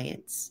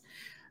science.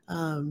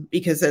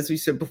 Because as we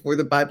said before,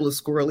 the Bible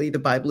is squirrely, the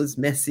Bible is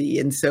messy,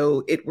 and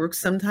so it works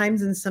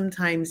sometimes and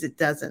sometimes it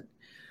doesn't.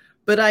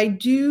 But I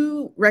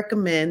do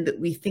recommend that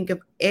we think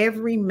of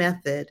every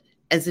method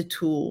as a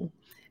tool,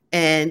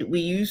 and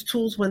we use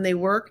tools when they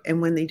work, and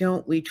when they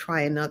don't, we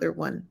try another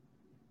one.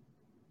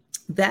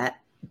 That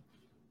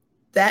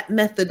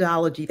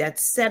methodology, that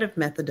set of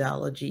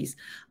methodologies,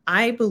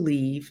 I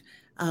believe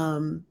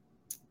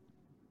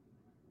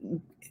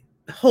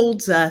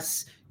holds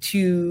us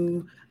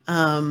to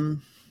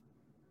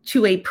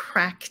a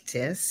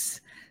practice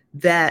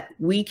that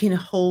we can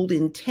hold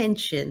in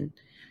tension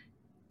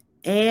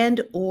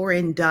and or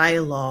in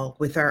dialogue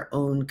with our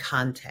own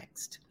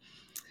context.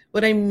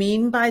 What I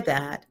mean by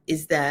that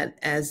is that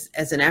as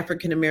an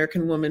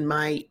African-American woman,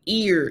 my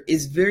ear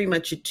is very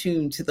much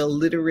attuned to the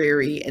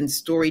literary and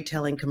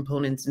storytelling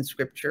components in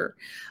Scripture,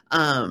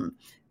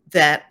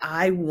 that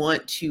I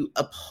want to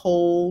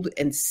uphold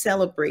and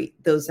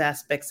celebrate those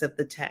aspects of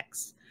the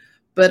text.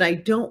 But I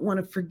don't want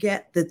to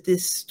forget that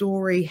this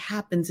story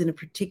happens in a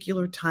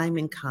particular time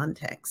and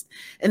context.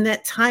 And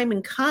that time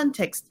and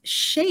context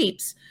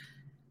shapes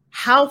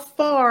how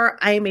far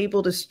I am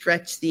able to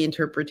stretch the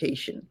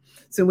interpretation.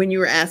 So when you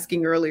were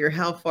asking earlier,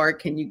 how far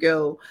can you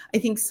go? I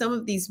think some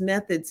of these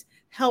methods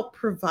help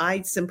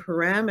provide some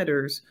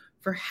parameters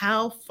for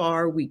how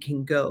far we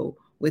can go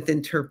with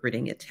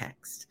interpreting a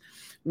text.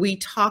 We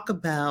talk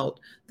about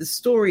the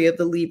story of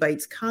the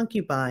Levite's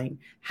concubine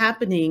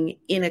happening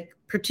in a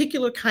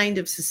particular kind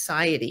of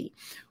society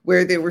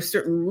where there were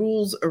certain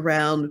rules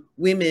around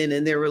women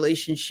and their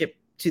relationship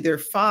to their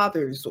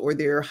fathers or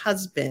their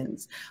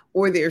husbands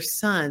or their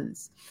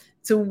sons.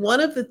 So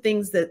one of the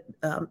things that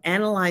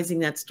analyzing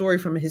that story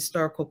from a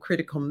historical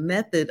critical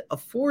method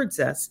affords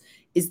us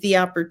is the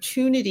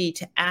opportunity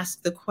to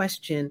ask the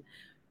question,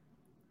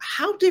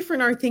 how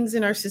different are things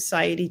in our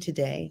society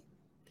today?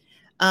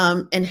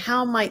 And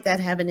how might that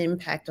have an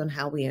impact on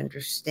how we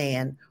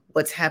understand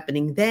what's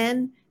happening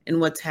then and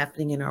what's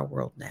happening in our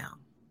world now?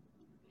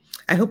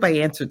 I hope I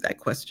answered that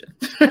question.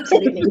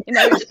 Absolutely.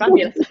 No, it's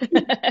fabulous.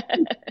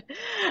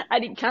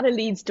 And it kind of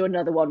leads to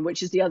another one,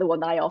 which is the other one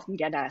that I often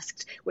get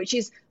asked, which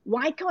is,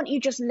 why can't you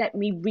just let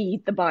me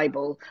read the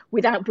Bible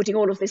without putting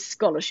all of this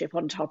scholarship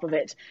on top of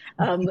it?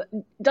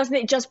 Doesn't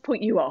it just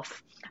put you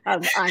off?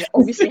 I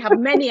obviously have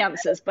many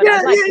answers, but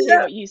I'd like to hear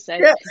what you say.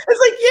 Yeah.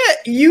 It's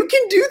like, you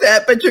can do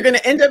that, but you're going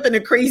to end up in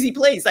a crazy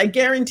place. I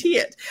guarantee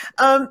it.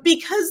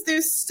 Because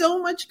there's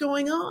so much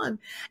going on. And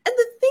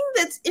the thing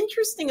that's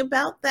interesting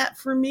about that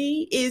for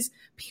me is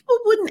people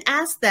wouldn't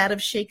ask that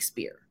of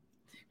Shakespeare.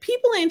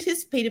 People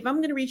anticipate, if I'm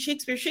going to read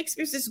Shakespeare,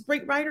 Shakespeare's this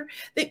great writer.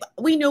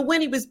 We know when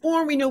he was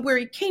born. We know where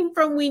he came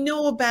from. We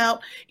know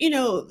about,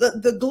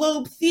 the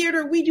Globe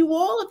Theater. We do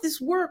all of this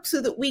work so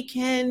that we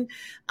can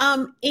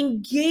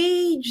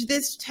engage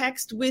this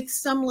text with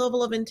some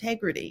level of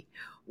integrity.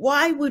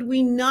 Why would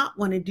we not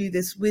want to do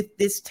this with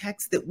this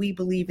text that we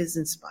believe is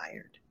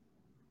inspired?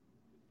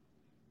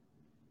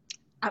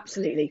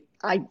 Absolutely.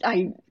 But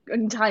I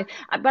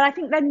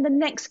think then the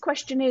next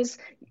question is,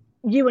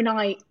 you and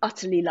I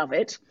utterly love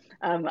it.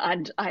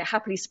 And I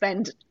happily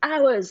spend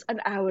hours and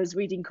hours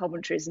reading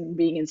commentaries and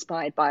being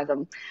inspired by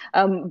them.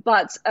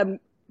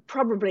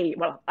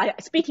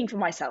 Speaking for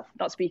myself,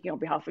 not speaking on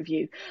behalf of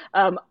you,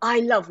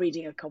 I love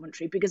reading a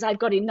commentary because I've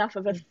got enough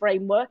of a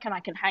framework and I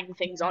can hang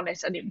things on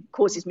it, and it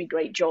causes me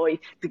great joy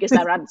because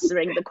they're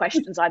answering the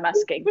questions I'm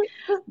asking.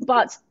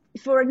 But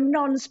for a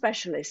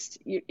non-specialist,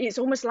 it's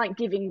almost like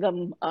giving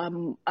them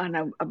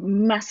a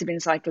massive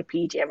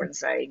encyclopedia and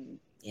saying,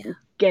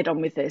 get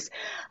on with this.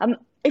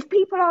 If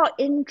people are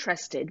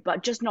interested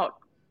but just not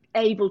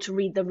able to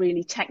read the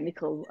really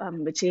technical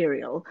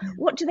material,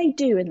 what do they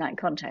do in that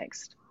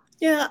context?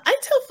 Yeah, I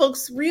tell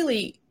folks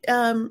really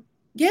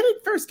get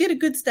a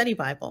good study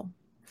Bible.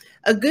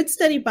 A good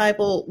study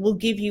Bible will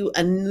give you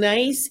a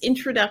nice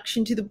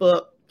introduction to the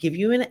book, give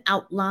you an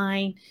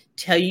outline,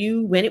 tell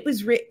you when it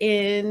was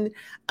written.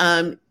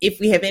 If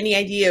we have any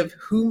idea of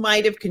who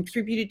might have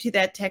contributed to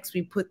that text,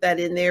 we put that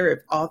in there.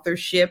 If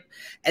authorship,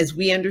 as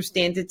we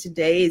understand it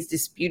today, is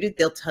disputed,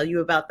 they'll tell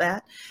you about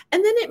that.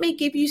 And then it may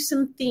give you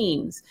some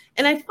themes.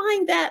 And I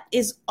find that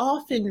is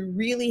often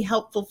really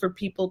helpful for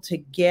people to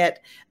get,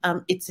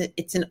 it's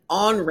an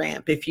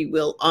on-ramp, if you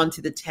will,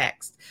 onto the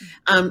text.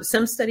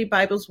 Some study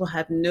Bibles will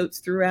have notes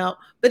throughout,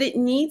 but it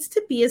needs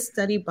to be a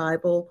study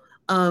Bible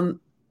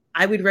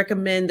I would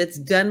recommend that's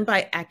done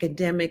by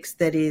academics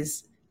that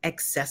is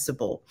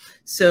accessible.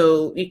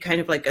 So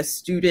kind of like a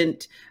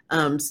student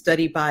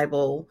study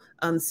Bible,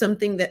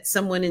 something that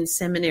someone in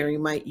seminary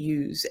might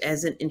use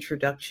as an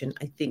introduction.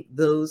 I think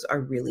those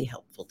are really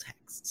helpful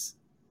texts.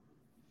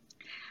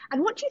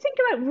 And what do you think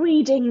about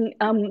reading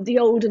the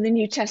Old and the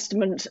New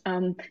Testament?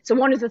 So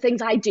one of the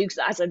things I do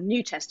as a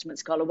New Testament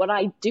scholar, what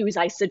I do is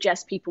I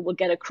suggest people will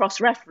get a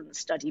cross-reference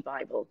study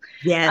Bible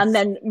and Yes.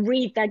 then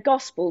read their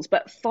Gospels,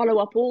 but follow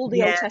up all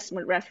the Old Yes.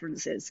 Testament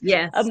references.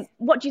 Yes.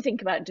 What do you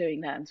think about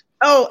doing that?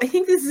 Oh, I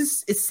think this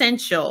is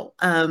essential.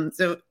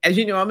 So as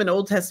you know, I'm an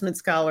Old Testament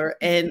scholar,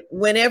 and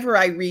whenever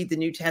I read the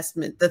New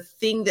Testament, the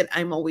thing that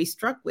I'm always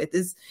struck with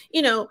is,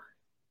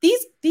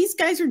 these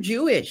guys are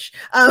Jewish.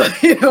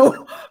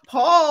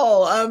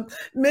 Paul,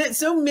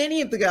 so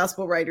many of the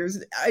gospel writers,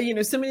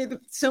 so many of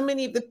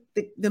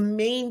the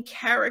main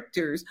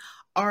characters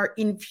are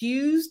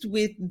infused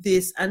with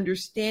this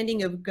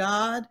understanding of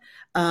God,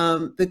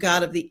 the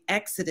God of the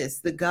Exodus,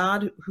 the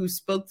God who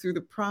spoke through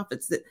the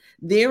prophets, that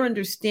their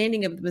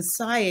understanding of the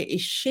Messiah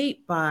is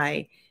shaped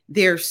by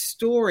their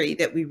story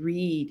that we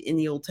read in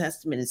the Old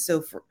Testament. And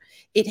so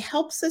it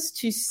helps us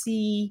to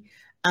see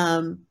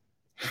where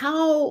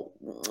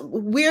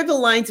the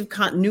lines of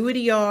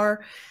continuity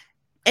are.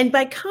 And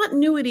by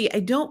continuity, I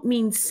don't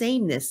mean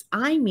sameness.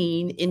 I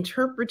mean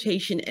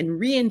interpretation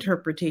and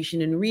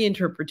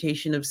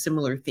reinterpretation of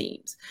similar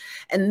themes.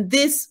 And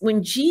this,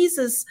 when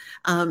Jesus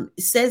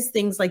says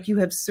things like, you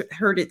have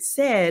heard it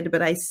said,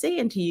 but I say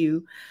unto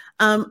you,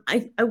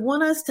 I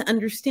want us to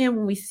understand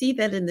when we see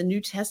that in the New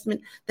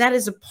Testament, that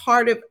is a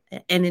part of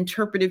an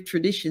interpretive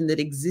tradition that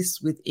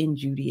exists within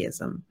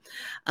Judaism,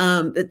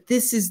 that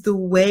this is the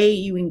way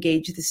you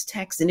engage this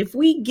text. And if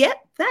we get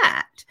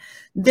that,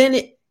 then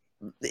it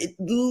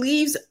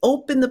leaves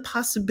open the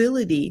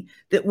possibility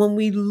that when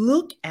we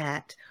look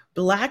at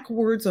Black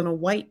words on a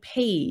white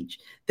page,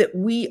 that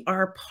we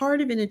are part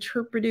of an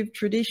interpretive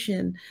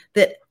tradition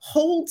that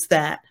holds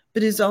that,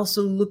 but is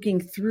also looking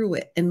through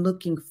it and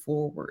looking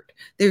forward.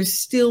 There's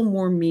still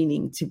more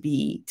meaning to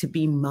be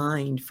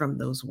mined from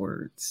those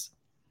words.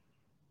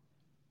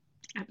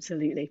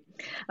 Absolutely.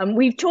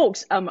 We've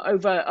talked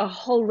over a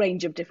whole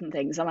range of different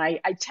things, and I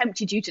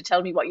tempted you to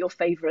tell me what your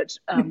favorite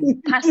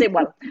passage,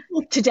 well,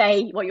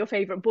 today, what your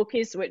favorite book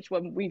is, which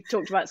one we've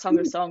talked about Song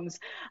of Songs.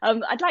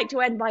 I'd like to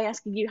end by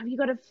asking you, have you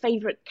got a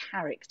favorite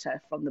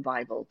character from the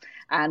Bible?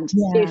 And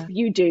if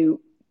you do,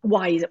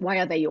 why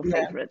are they your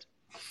favorite?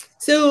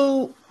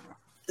 So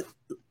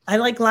I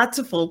like lots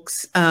of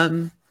folks.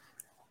 I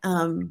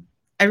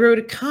wrote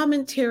a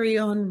commentary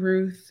on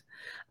Ruth.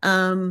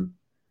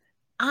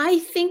 I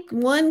think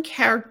one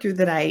character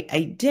that I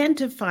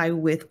identify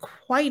with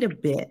quite a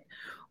bit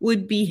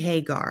would be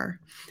Hagar.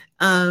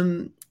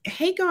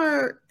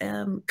 Hagar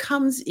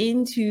comes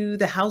into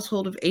the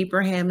household of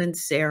Abraham and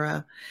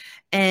Sarah,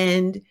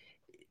 and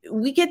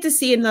we get to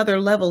see another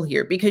level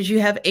here, because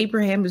you have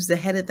Abraham who's the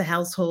head of the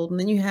household, and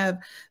then you have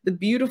the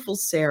beautiful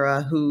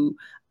Sarah who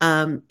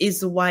is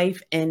the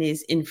wife and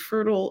is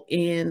infertile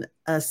in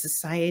a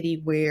society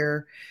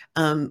where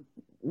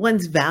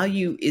one's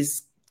value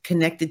is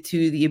connected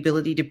to the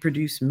ability to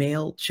produce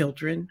male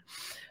children.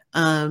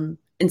 And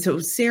so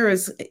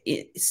Sarah's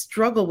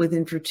struggle with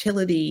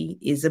infertility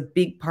is a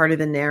big part of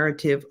the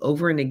narrative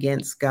over and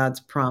against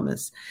God's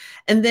promise.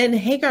 And then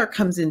Hagar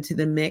comes into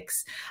the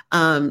mix,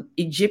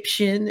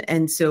 Egyptian.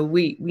 And so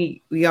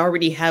we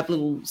already have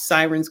little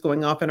sirens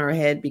going off in our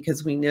head,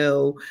 because we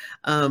know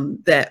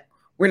that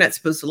we're not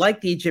supposed to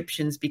like the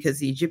Egyptians because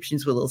the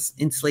Egyptians will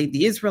enslave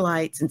the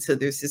Israelites. And so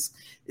there's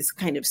this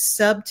kind of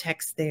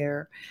subtext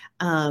there.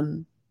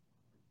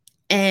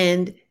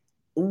 And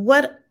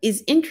what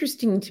is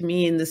interesting to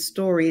me in the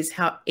story is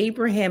how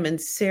Abraham and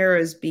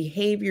Sarah's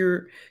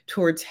behavior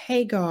towards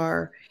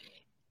Hagar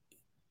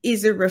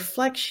is a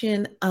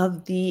reflection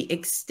of the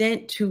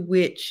extent to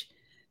which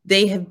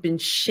they have been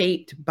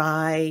shaped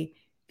by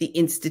the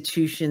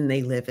institution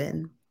they live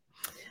in.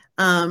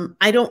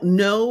 I don't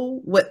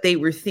know what they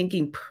were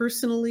thinking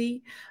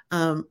personally.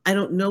 I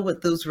don't know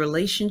what those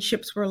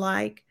relationships were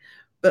like.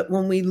 But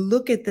when we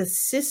look at the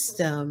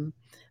system,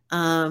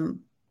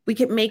 we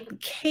can make the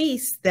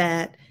case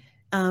that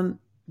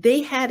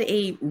they had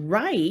a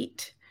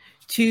right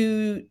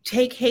to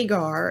take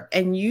Hagar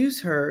and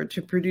use her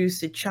to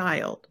produce a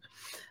child.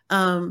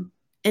 And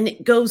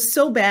it goes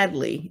so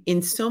badly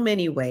in so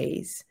many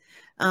ways.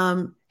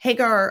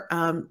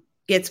 Hagar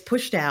gets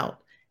pushed out.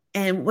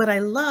 And what I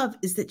love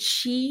is that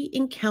she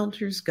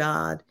encounters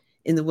God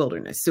in the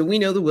wilderness. So we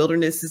know the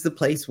wilderness is the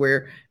place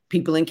where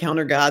people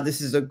encounter God.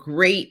 This is a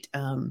great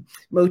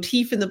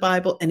motif in the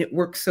Bible, and it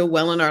works so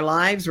well in our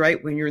lives,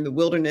 right? When you're in the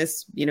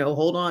wilderness,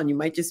 hold on, you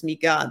might just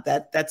meet God.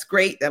 That's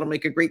great. That'll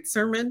make a great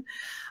sermon.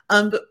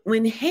 But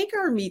when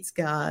Hagar meets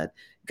God,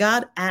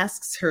 God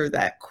asks her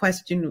that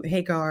question,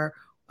 Hagar,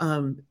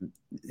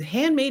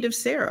 handmaid of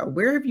Sarah,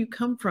 where have you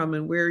come from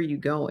and where are you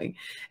going?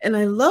 And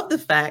I love the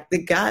fact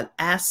that God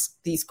asks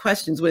these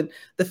questions, when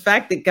the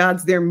fact that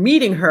God's there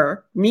meeting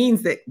her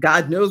means that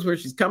God knows where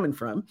she's coming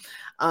from.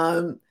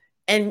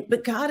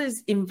 But God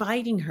is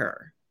inviting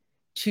her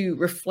to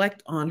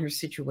reflect on her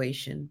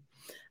situation.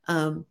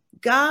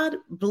 God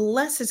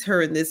blesses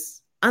her in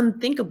this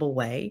unthinkable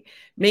way,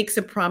 makes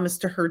a promise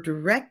to her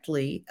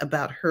directly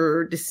about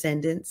her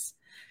descendants,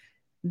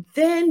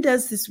 then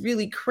does this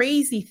really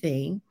crazy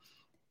thing,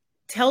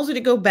 tells her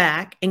to go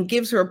back and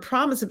gives her a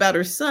promise about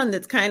her son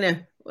that's kind of,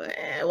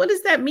 what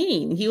does that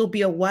mean? He will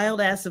be a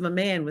wild ass of a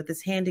man with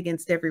his hand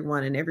against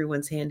everyone and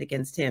everyone's hand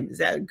against him. Is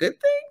that a good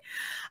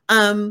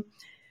thing?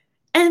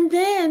 And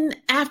then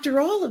after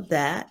all of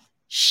that,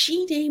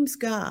 she names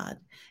God.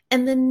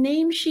 And the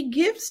name she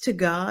gives to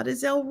God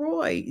is El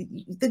Roi,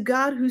 the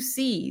God who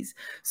sees.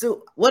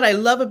 So what I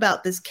love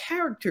about this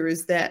character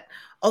is that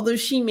although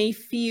she may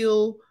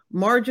feel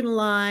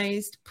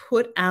marginalized,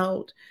 put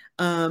out,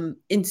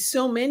 in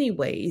so many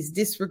ways,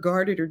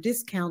 disregarded or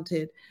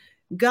discounted,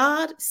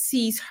 God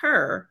sees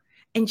her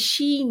and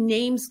she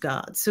names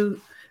God. So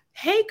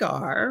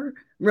Hagar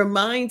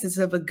reminds us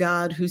of a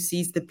God who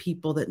sees the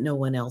people that no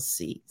one else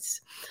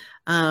sees.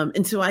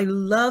 And so I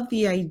love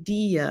the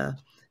idea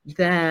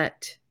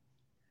that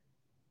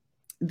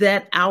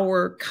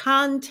our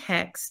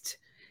context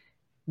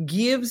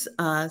gives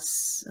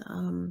us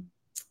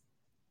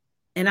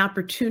an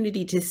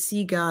opportunity to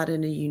see God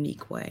in a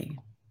unique way.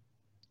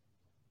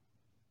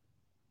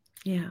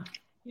 Yeah.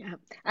 Yeah.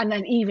 And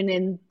then even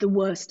in the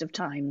worst of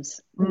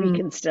times, we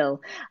can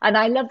still. And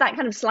I love that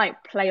kind of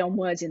slight play on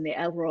words in the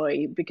El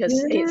Roi, because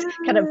it's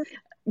kind of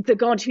the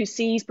God who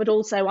sees, but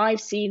also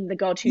I've seen the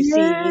God who sees.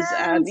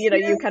 And, you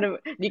get kind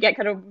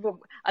of,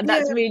 and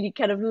that's really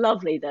kind of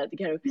lovely that,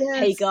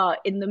 Hagar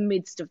in the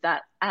midst of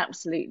that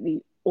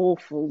absolutely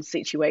awful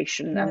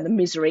situation and the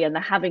misery and the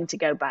having to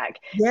go back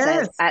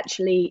says,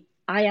 actually,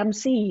 I am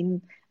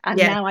seen. And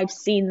now I've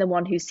seen the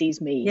one who sees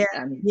me.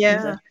 I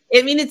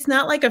mean, it's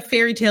not like a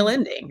fairy tale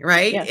ending,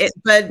 right? Yes.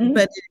 But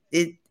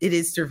it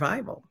is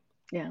survival.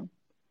 Yeah.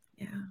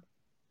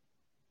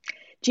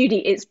 Judy,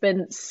 it's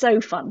been so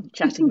fun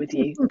chatting with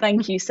you.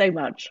 Thank you so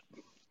much.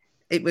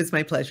 It was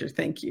my pleasure.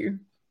 Thank you.